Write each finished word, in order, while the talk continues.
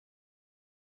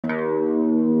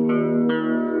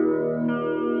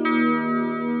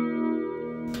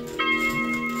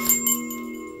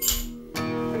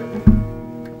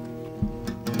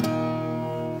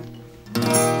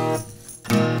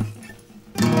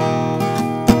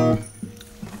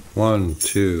1,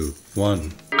 2,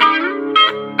 1.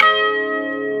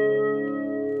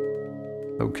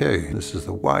 Okay, this is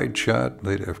the wide shot,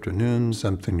 late afternoon,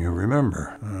 something you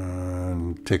remember.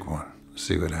 Take one,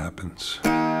 see what happens.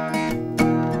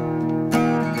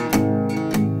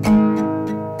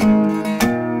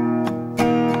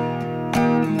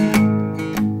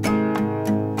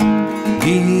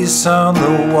 Geese on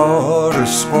the water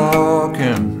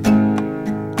squawking,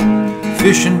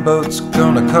 fishing boats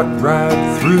gonna cut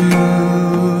right through.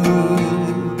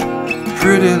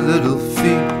 Pretty little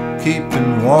feet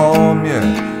keeping warm,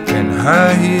 yeah, in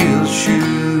high heel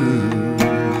shoes.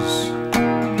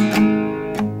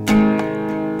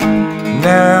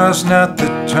 Now's not the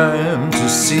time to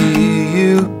see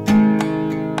you.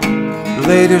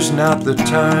 Later's not the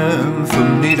time for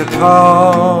me to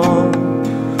call.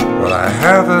 Well, I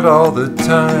have it all the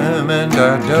time, and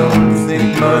I don't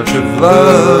think much of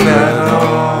love at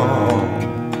all.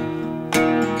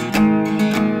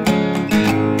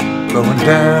 Going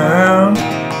down,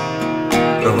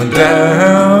 going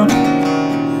down,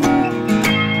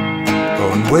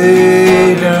 going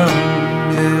way down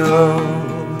below.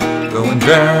 Going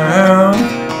down,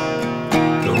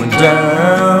 going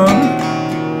down,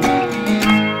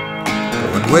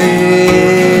 going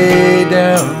way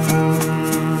down.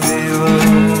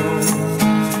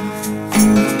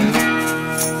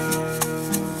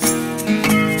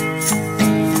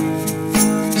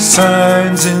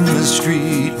 Signs in the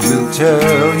street will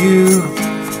tell you,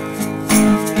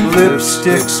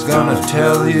 lipstick's gonna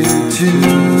tell you too.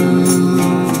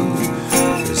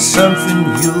 There's something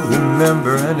you'll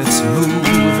remember, and it's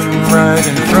moving right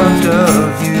in front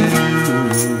of you.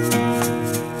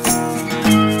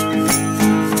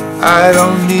 I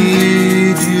don't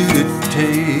need you to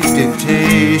take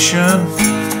dictation,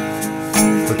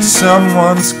 but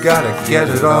someone's gotta get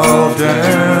it all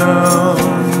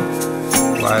down.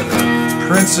 Why the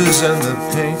princes and the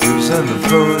painters and the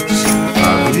poets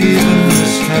are leaving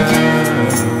this town.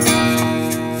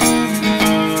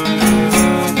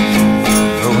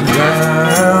 Going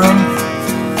down,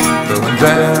 going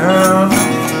down,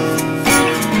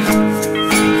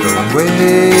 going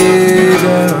way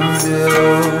down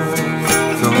below.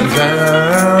 Going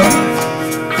down,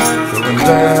 going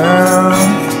down,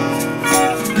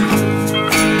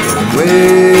 going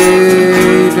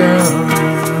way down.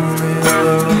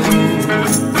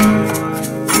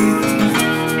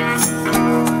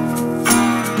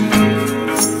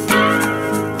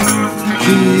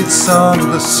 Keith's on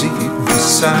the seat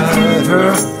beside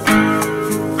her.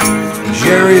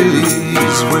 Jerry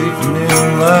Lee's waiting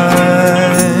in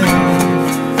line.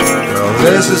 Well,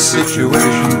 there's a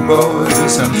situation,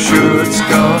 boys, I'm sure it's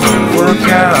gonna work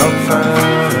out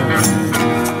fine.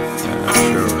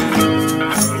 Sure.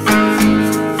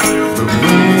 The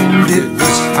wind, it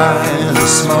was high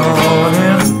this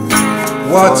morning.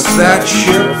 What's that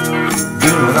ship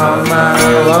doing on my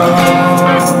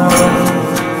lawn?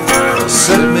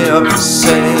 Set me up a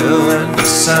sail and a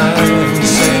sign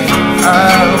saying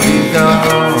I'll be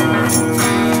gone.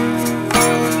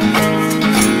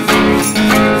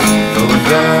 Going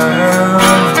down,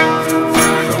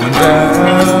 going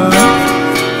down,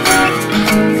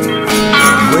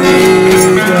 way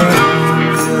down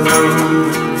below.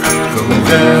 Going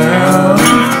down,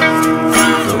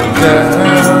 going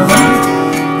down,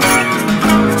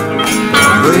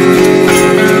 way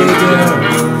down.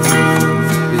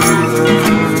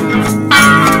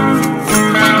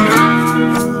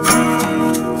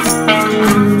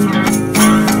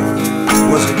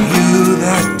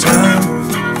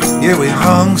 Yeah, we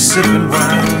hung sipping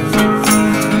wine.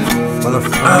 Well, if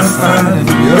I'm fine and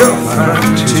you're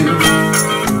fine too,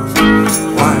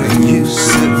 why are you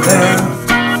sitting there?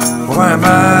 Why am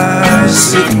I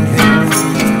sitting here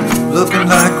looking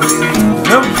like we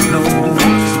don't know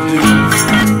what to do?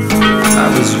 I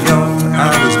was young, I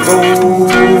was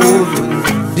bold, when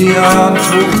Dion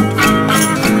told me,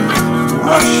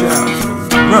 wash out,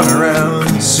 run around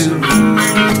soon. I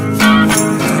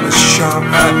was sharp, I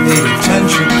paid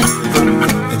attention.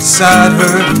 Inside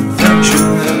her invention,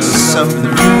 there was something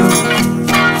new.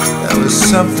 There was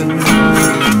something new.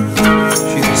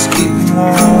 She was keeping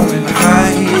warm in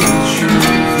high heel shoes.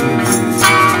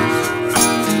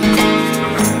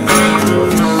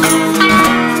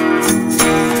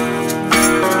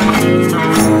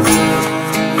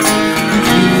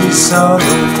 Geese on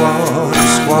the water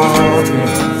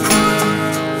squawking,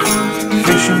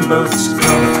 fishing boats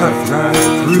gonna cut right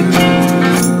through.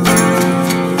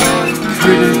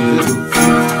 Pretty